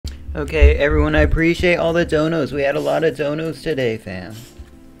Okay, everyone, I appreciate all the donos. We had a lot of donos today, fam.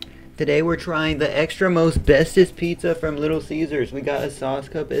 Today we're trying the extra most bestest pizza from Little Caesars. We got a sauce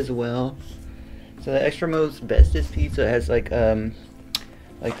cup as well. So the extra most bestest pizza has like the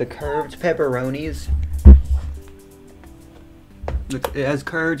curved pepperonis. Look, it has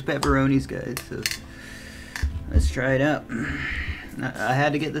curved pepperonis, guys. So let's try it out. I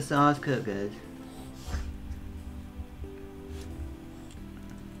had to get the sauce cup, guys.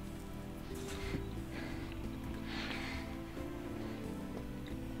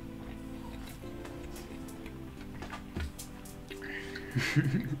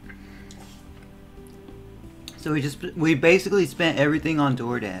 So we basically spent everything on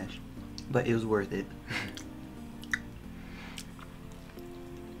DoorDash, but it was worth it.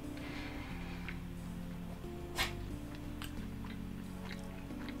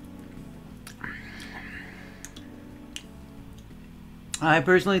 I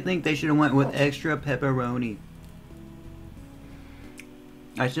personally think they should have went with extra pepperoni.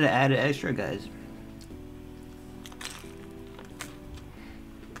 I should have added extra, guys.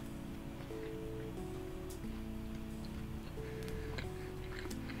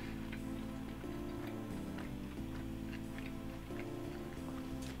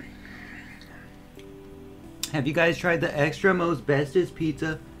 Have you guys tried the extra most bestest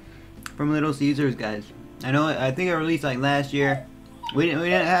pizza from Little Caesars, guys? I think it released like last year. We didn't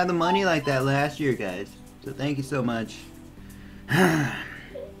have the money like that last year, guys. So thank you so much.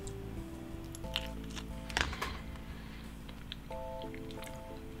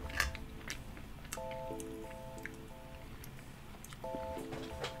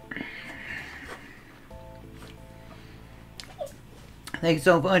 Thank you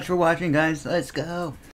so much for watching, guys. Let's go.